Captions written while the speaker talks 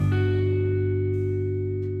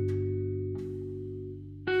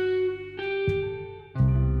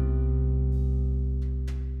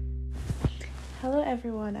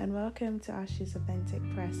everyone, and welcome to Ashley's Authentic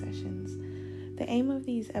Prayer Sessions. The aim of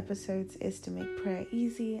these episodes is to make prayer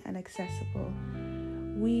easy and accessible.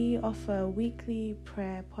 We offer weekly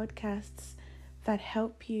prayer podcasts that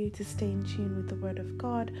help you to stay in tune with the Word of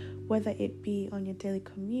God, whether it be on your daily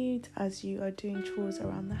commute, as you are doing chores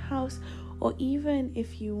around the house, or even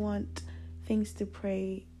if you want things to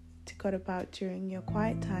pray to God about during your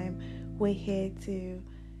quiet time. We're here to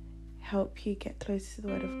help you get closer to the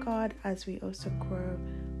Word of God as we also grow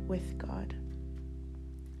with God.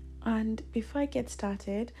 And before I get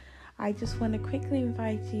started, I just want to quickly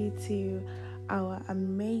invite you to our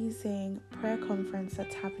amazing prayer conference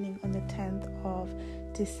that's happening on the 10th of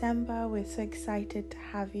December. We're so excited to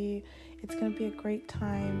have you. It's going to be a great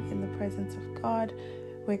time in the presence of God.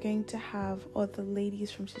 We're going to have all the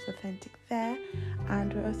ladies from She's Authentic there,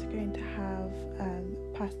 and we're also going to have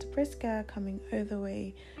Pastor Priska coming all the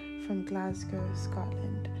way from Glasgow,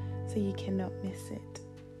 Scotland, so you cannot miss it.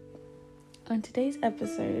 On today's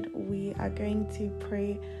episode, we are going to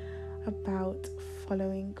pray about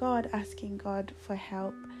following God, asking God for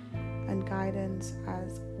help and guidance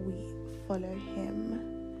as we follow Him.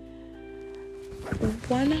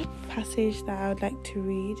 One passage that I would like to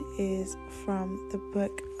read is from the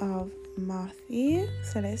book of Matthew.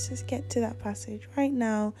 So let's just get to that passage right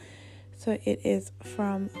now. So it is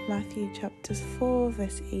from Matthew chapters 4,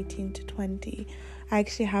 verse 18 to 20. I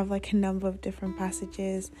actually have a number of different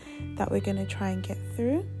passages that we're going to try and get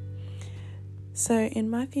through. So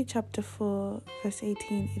in Matthew chapter 4, verse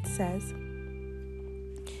 18, it says,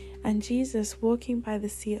 "And Jesus, walking by the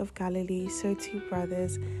Sea of Galilee, saw two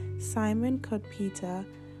brothers, Simon called Peter,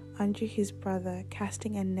 Andrew his brother,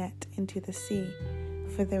 casting a net into the sea,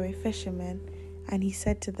 for they were fishermen. And he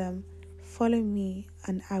said to them, 'Follow me,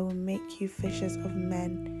 and I will make you fishers of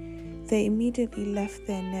men.' They immediately left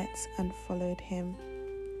their nets and followed him."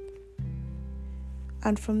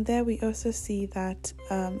 And from there we also see that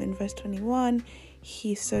in verse 21,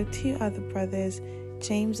 he saw two other brothers,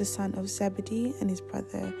 James the son of Zebedee and his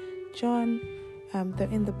brother John.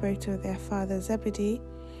 They're in the boat with their father Zebedee.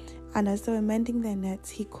 And as they were mending their nets,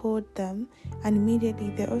 he called them, and immediately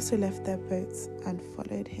they also left their boats and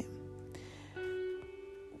followed him.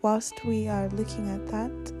 Whilst we are looking at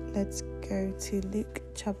that, let's go to Luke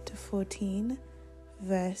chapter 14,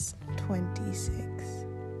 verse 26.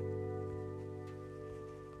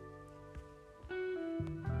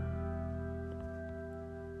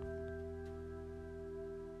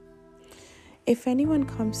 "If anyone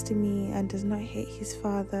comes to me and does not hate his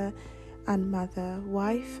father and mother,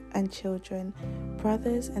 wife and children,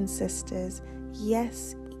 brothers and sisters,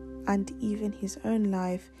 yes, and even his own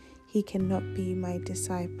life, he cannot be my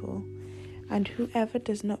disciple. And whoever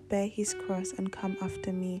does not bear his cross and come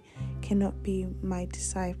after me cannot be my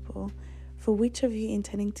disciple. For which of you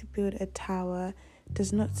intending to build a tower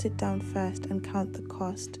does not sit down first and count the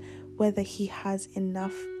cost, whether he has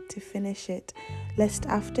enough to finish it, lest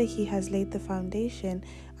after he has laid the foundation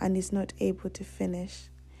and is not able to finish?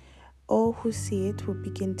 All who see it will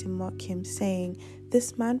begin to mock him, saying,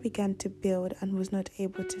 'This man began to build and was not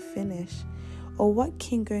able to finish.' Or what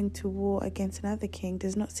king going to war against another king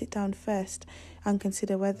does not sit down first and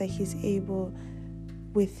consider whether he is able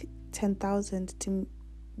with his 10,000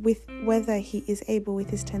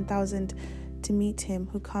 to meet him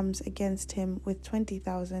who comes against him with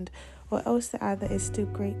 20,000, or else the other is still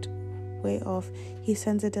great way off, he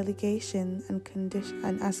sends a delegation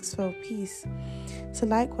and asks for peace. So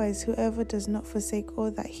likewise, whoever does not forsake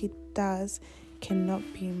all that he does cannot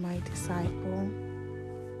be my disciple."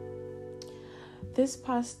 This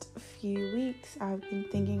past few weeks, I've been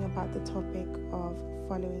thinking about the topic of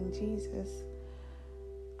following Jesus.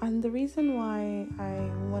 And the reason why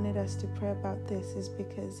I wanted us to pray about this is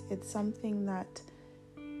because it's something that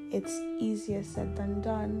it's easier said than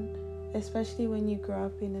done, especially when you grow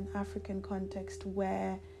up in an African context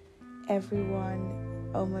where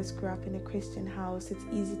everyone almost grew up in a Christian house. It's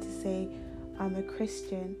easy to say, "I'm a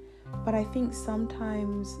Christian." But I think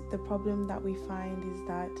sometimes the problem that we find is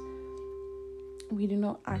that we do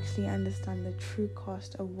not actually understand the true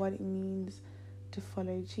cost of what it means to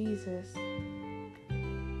follow Jesus.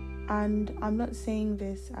 And I'm not saying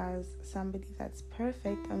this as somebody that's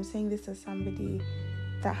perfect. I'm saying this as somebody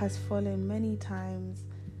that has fallen many times,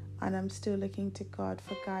 and I'm still looking to God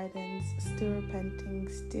for guidance, still repenting,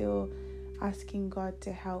 still asking God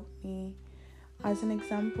to help me. As an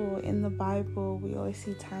example, in the Bible, we always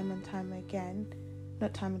see time and time again,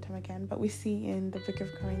 but we see in the book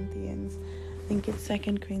of Corinthians, I think it's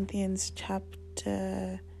 2 Corinthians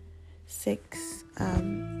chapter 6,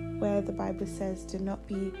 where the Bible says, "Do not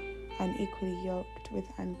be unequally yoked with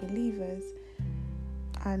unbelievers."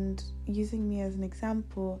 And using me as an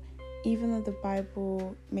example, even though the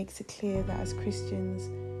Bible makes it clear that as Christians,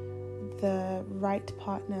 the right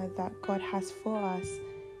partner that God has for us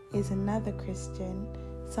is another Christian,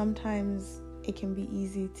 sometimes it can be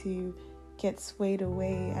easy to get swayed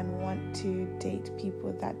away and want to date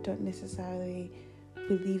people that don't necessarily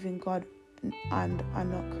believe in God and are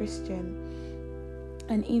not Christian.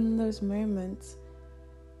 And in those moments,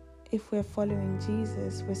 if we're following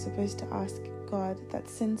Jesus, we're supposed to ask God that,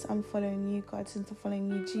 since I'm following you, God, since I'm following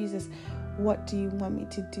you, Jesus, what do you want me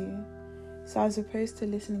to do? So as opposed to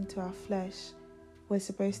listening to our flesh, we're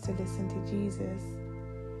supposed to listen to Jesus.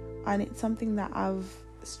 And it's something that I've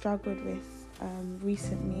struggled with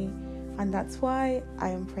recently, and that's why I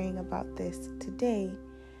am praying about this today.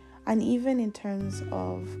 And even in terms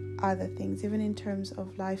of other things, even in terms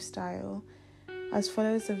of lifestyle, as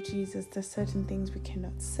followers of Jesus, there's certain things we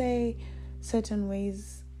cannot say, certain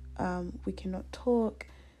ways we cannot talk,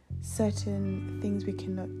 certain things we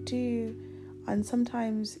cannot do. And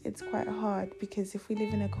sometimes it's quite hard, because if we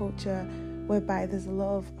live in a culture whereby there's a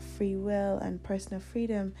lot of free will and personal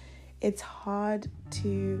freedom, it's hard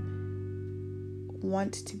to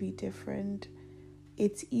want to be different.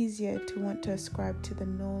 It's easier to want to ascribe to the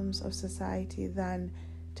norms of society than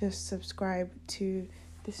to subscribe to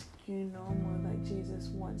this new normal that Jesus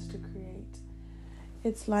wants to create.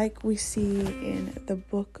 It's like we see in the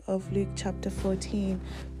book of Luke chapter 14,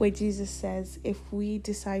 where Jesus says if we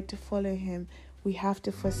decide to follow him, we have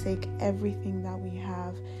to forsake everything that we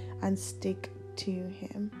have and stick to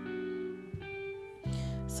him.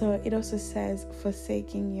 So it also says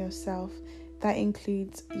forsaking yourself. That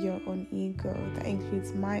includes your own ego. That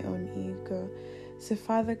includes my own ego. So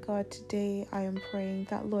Father God, today I am praying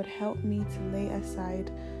that, Lord, help me to lay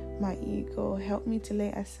aside my ego. Help me to lay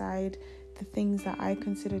aside the things that I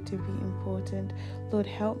consider to be important. Lord,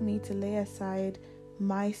 help me to lay aside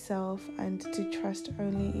myself and to trust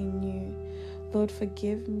only in you. Lord,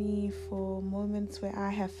 forgive me for moments where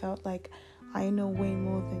I have felt like I know way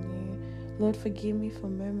more than you. Lord, forgive me for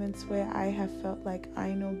moments where I have felt like I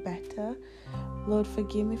know better. Lord,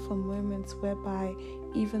 forgive me for moments whereby,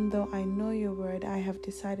 even though I know your word, I have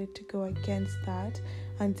decided to go against that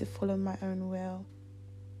and to follow my own will.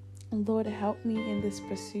 Lord, help me in this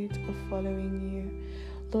pursuit of following you.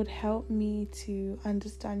 Lord, help me to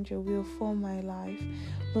understand your will for my life.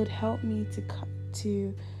 Lord, help me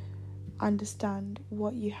to understand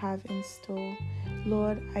what you have in store.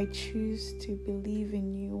 Lord, I choose to believe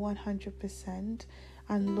in you 100%.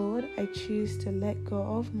 And Lord, I choose to let go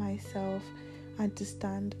of myself and to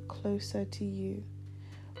stand closer to you.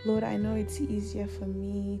 Lord, I know it's easier for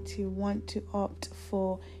me to want to opt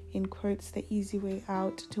for, in quotes, the easy way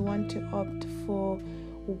out, to want to opt for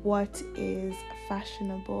what is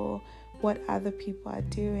fashionable, what other people are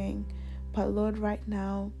doing. But Lord, right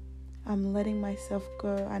now, I'm letting myself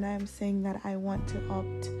go, and I am saying that I want to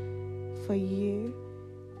opt for you.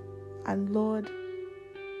 And Lord,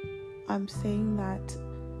 I'm saying that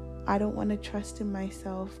I don't want to trust in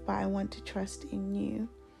myself, but I want to trust in you.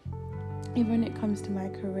 Even when it comes to my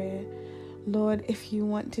career, Lord, if you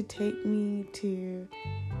want to take me to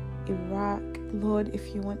Iraq, Lord,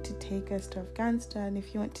 if you want to take us to Afghanistan,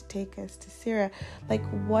 if you want to take us to Syria, like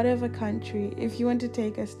whatever country, if you want to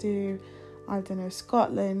take us to, I don't know,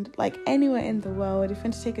 Scotland, like anywhere in the world, if you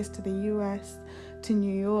want to take us to the US, to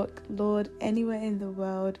New York, Lord, anywhere in the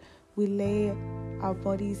world, we lay our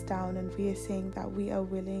bodies down and we are saying that we are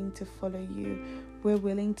willing to follow you. We're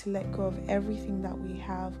willing to let go of everything that we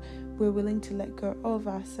have. We're willing to let go of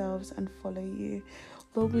ourselves and follow you.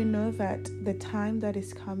 Lord, we know that the time that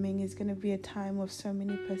is coming is going to be a time of so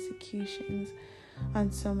many persecutions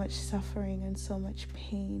and so much suffering and so much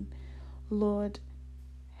pain. Lord,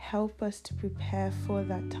 help us to prepare for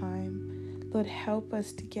that time. Lord, help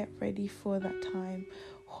us to get ready for that time.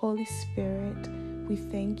 Holy Spirit, we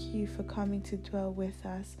thank you for coming to dwell with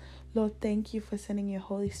us. Lord, thank you for sending your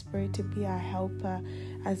Holy Spirit to be our helper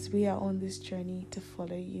as we are on this journey to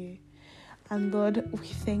follow you. And Lord, we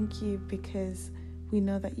thank you because we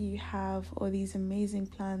know that you have all these amazing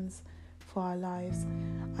plans for our lives.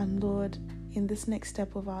 And Lord, in this next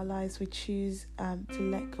step of our lives, we choose to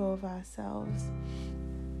let go of ourselves.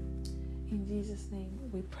 In Jesus' name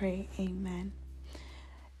we pray, amen.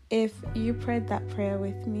 If you prayed that prayer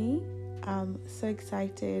with me, I'm so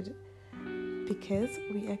excited because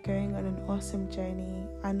we are going on an awesome journey.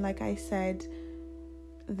 And like I said,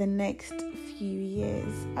 the next few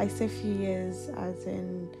years, I say few years as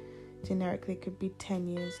in generically, it could be 10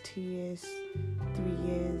 years, 2 years, 3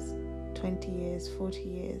 years, 20 years, 40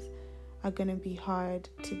 years, are going to be hard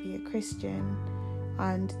to be a Christian.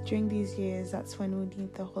 And during these years, that's when we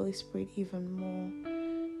need the Holy Spirit even more.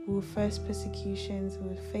 We will face persecutions, we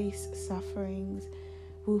will face sufferings,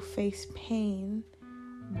 we will face pain,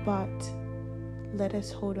 but let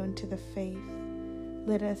us hold on to the faith.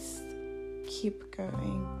 Let us keep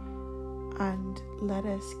going, and let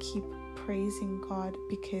us keep praising God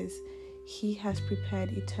because He has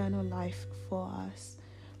prepared eternal life for us.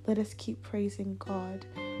 Let us keep praising God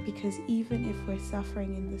because even if we're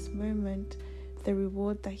suffering in this moment, the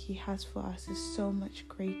reward that He has for us is so much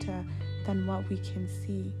greater than what we can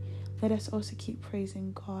see. Let us also keep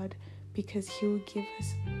praising God because He will give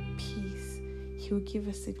us peace. He will give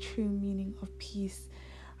us the true meaning of peace.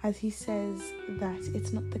 As He says that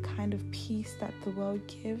it's not the kind of peace that the world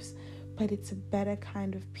gives, but it's a better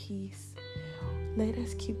kind of peace. Let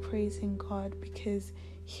us keep praising God because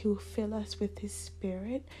He will fill us with His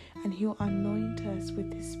Spirit, and He will anoint us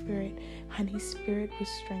with His Spirit, and His Spirit will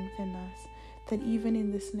strengthen us. That even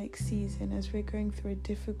in this next season, as we're going through a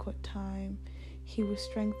difficult time, He will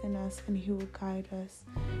strengthen us and He will guide us.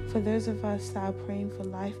 For those of us that are praying for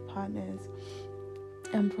life partners,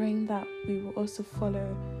 I'm praying that we will also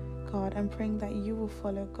follow God. I'm praying that you will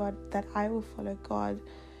follow God, that I will follow God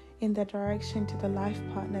in the direction to the life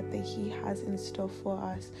partner that He has in store for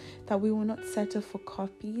us. That we will not settle for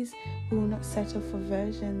copies. We will not settle for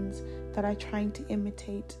versions that are trying to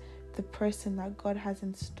imitate the person that God has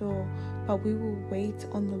in store, but we will wait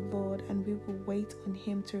on the Lord, and we will wait on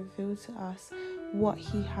Him to reveal to us what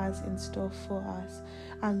He has in store for us.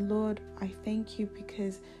 And Lord, I thank You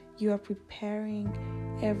because You are preparing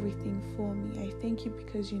everything for me. I thank You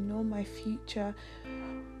because You know my future,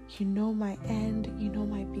 You know my end, You know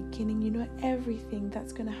my beginning, You know everything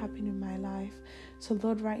that's going to happen in my life. So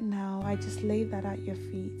Lord, right now, I just lay that at Your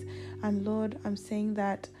feet. And Lord, I'm saying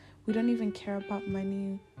that we don't even care about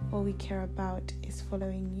money. All we care about is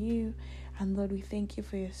following You. And Lord, we thank You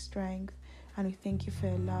for Your strength, and we thank You for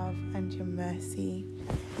Your love and Your mercy.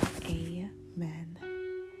 Amen.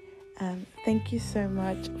 Thank you so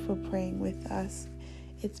much for praying with us.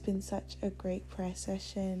 It's been such a great prayer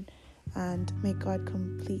session, and may God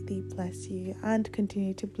completely bless you and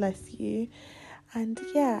continue to bless you. And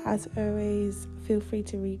yeah, as always, feel free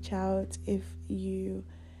to reach out if you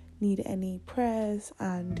need any prayers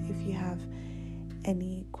and if you have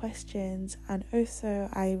any questions. And also,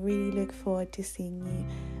 I really look forward to seeing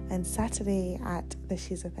you on Saturday at the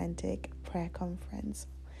She's Authentic prayer conference.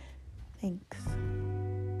 Thanks.